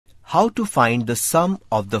How to find the sum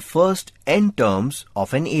of the first n terms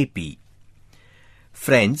of an AP?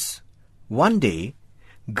 Friends, one day,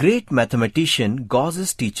 great mathematician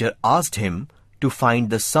Gauss's teacher asked him to find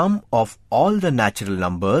the sum of all the natural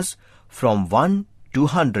numbers from 1 to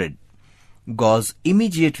 100. Gauss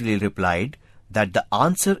immediately replied that the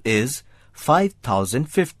answer is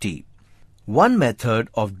 5050. One method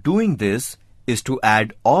of doing this is to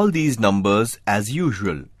add all these numbers as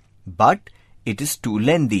usual, but it is too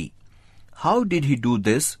lengthy. How did he do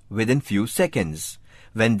this within few seconds,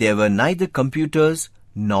 when there were neither computers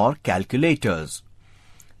nor calculators?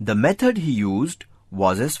 The method he used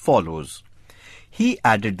was as follows. He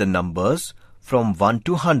added the numbers from 1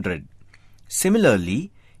 to 100.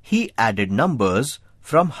 Similarly, he added numbers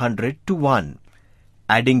from 100 to 1.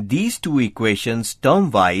 Adding these two equations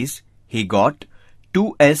term-wise, he got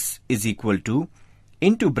 2s is equal to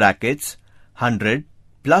into brackets 100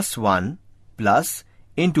 plus 1 plus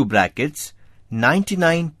into brackets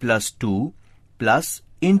 99 plus 2 plus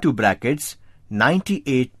into brackets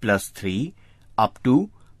 98 plus 3 up to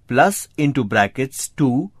plus into brackets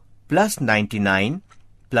 2 plus 99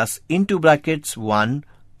 plus into brackets 1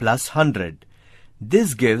 plus 100.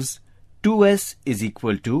 This gives 2s is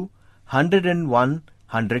equal to 101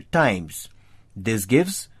 100 times. This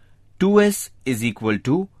gives 2s is equal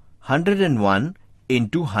to 101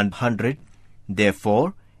 into 100.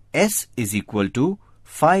 Therefore, s is equal to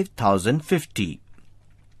 5050.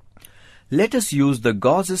 Let us use the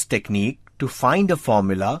Gauss's technique to find a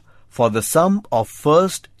formula for the sum of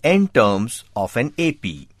first n terms of an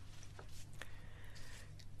AP.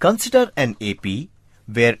 Consider an AP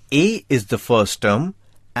where A is the first term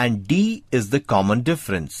and D is the common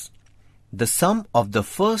difference. The sum of the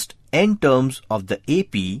first n terms of the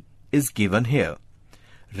AP is given here.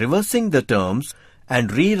 Reversing the terms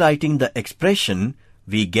and rewriting the expression,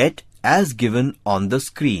 we get as given on the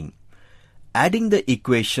screen. Adding the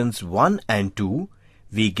equations 1 and 2,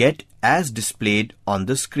 we get as displayed on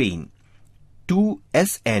the screen.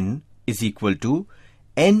 2Sn is equal to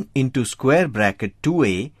n into square bracket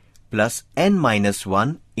 2a plus n minus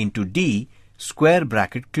 1 into d square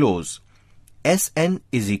bracket close. Sn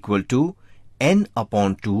is equal to n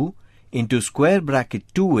upon 2 into square bracket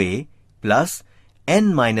 2a plus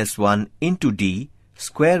n minus 1 into d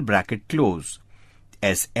square bracket close.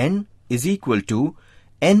 Sn is equal to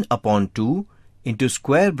n upon 2 into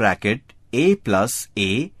square bracket a plus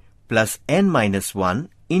n minus 1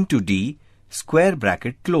 into d square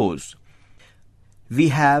bracket close. We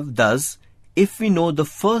have thus, if we know the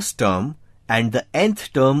first term and the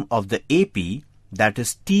nth term of the AP, that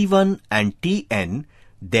is T1 and Tn,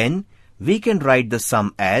 then we can write the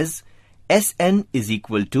sum as Sn is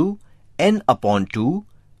equal to n upon 2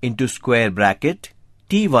 into square bracket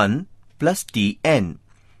T1 plus Tn.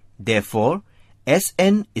 Therefore,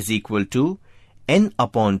 Sn is equal to n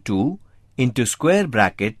upon 2 into square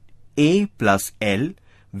bracket a plus l,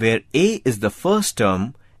 where a is the first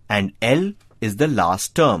term and l is the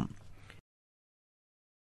last term.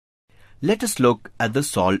 Let us look at the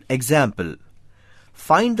solved example.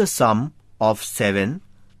 Find the sum of 7,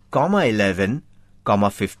 11,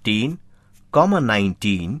 15,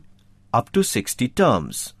 19 up to 60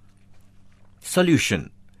 terms.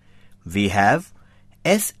 Solution. We have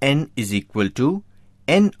Sn is equal to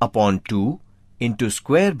n upon 2 into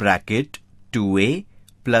square bracket 2a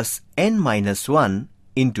plus n minus 1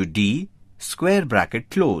 into d square bracket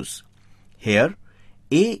close. Here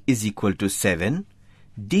a is equal to 7,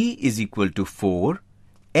 d is equal to 4,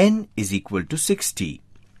 n is equal to 60.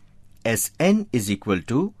 Sn is equal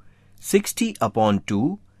to 60 upon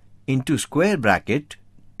 2 into square bracket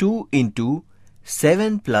 2 into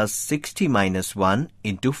 7 plus 60 minus 1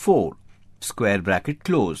 into 4 square bracket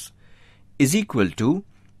close is equal to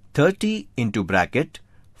 30 into bracket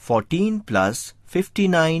 14 plus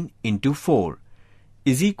 59 into 4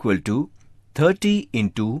 is equal to 30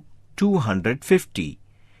 into 250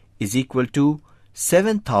 is equal to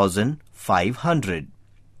 7500.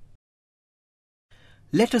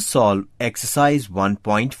 Let us solve exercise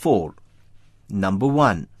 1.4. Number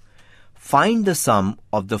 1. Find the sum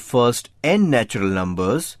of the first n natural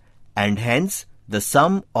numbers and hence the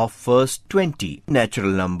sum of first 20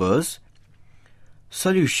 natural numbers.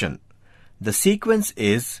 Solution. The sequence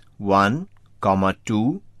is 1,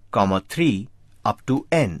 2, 3 up to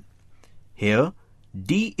n. Here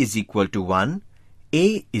d is equal to 1,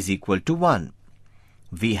 a is equal to 1.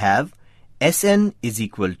 We have Sn is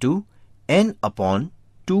equal to n upon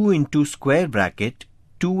 2 into square bracket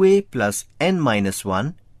 2a plus n minus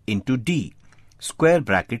 1 into d square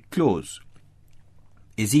bracket close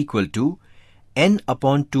is equal to n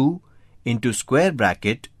upon 2 into square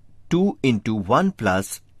bracket 2 into 1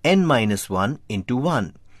 plus n minus 1 into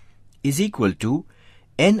 1 is equal to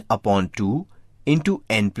n upon 2 into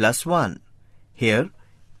n plus 1. Here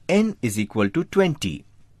n is equal to 20.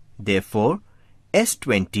 Therefore,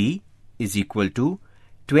 S20 is equal to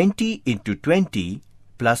 20 into 20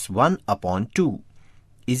 plus 1 upon 2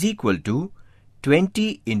 is equal to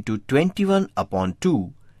 20 into 21 upon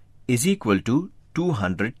 2 is equal to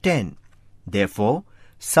 210. Therefore,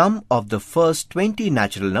 sum of the first 20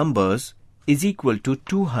 natural numbers is equal to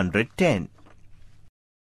 210.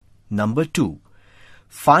 Number 2.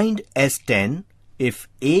 Find S10 if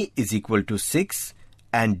A is equal to 6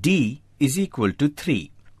 and D is equal to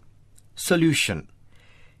 3. Solution.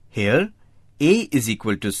 Here, A is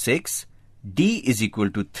equal to 6, D is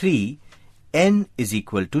equal to 3, N is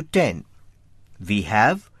equal to 10. We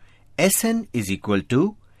have Sn is equal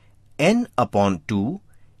to n upon 2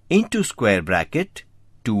 into square bracket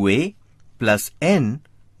 2a plus n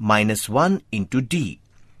minus 1 into d,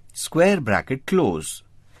 square bracket close.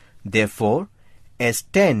 Therefore,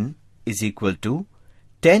 S10 is equal to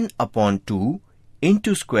 10 upon 2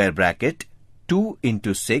 into square bracket 2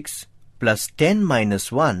 into 6 plus 10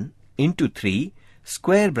 minus 1 into 3,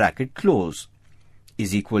 square bracket close,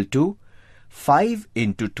 is equal to 5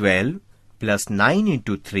 into 12 plus 9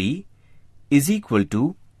 into 3 is equal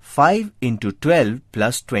to 5 into 12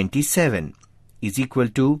 plus 27 is equal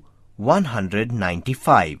to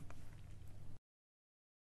 195.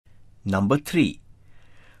 Number 3.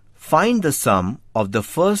 Find the sum of the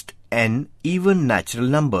first n even natural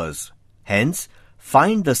numbers. Hence,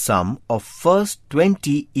 find the sum of first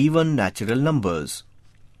 20 even natural numbers.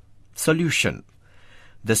 Solution.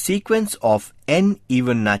 The sequence of n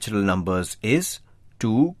even natural numbers is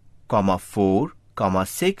 2, 4,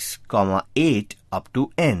 6, 8 up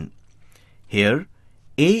to n. Here,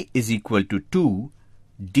 a is equal to 2,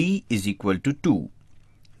 d is equal to 2.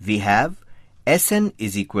 We have Sn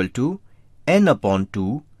is equal to n upon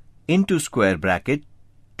 2 into square bracket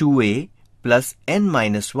 2a plus n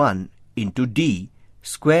minus 1 into d,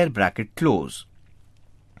 square bracket close.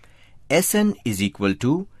 Sn is equal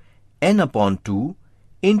to n upon 2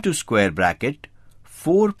 into square bracket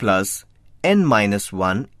 4 plus n minus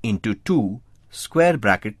 1 into 2, square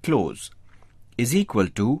bracket close, is equal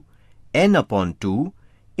to n upon 2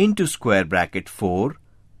 into square bracket 4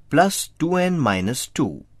 plus 2n minus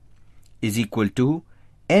 2 is equal to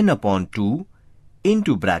n upon 2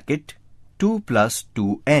 into bracket 2 plus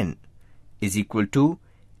 2n is equal to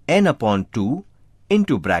n upon 2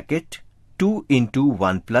 into bracket 2 into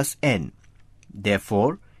 1 plus n.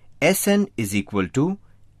 Therefore, Sn is equal to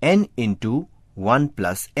n into 1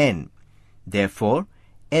 plus n. Therefore,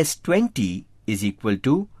 S20 is equal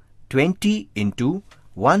to 20 into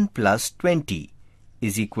 1 plus 20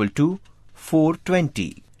 is equal to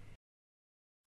 420.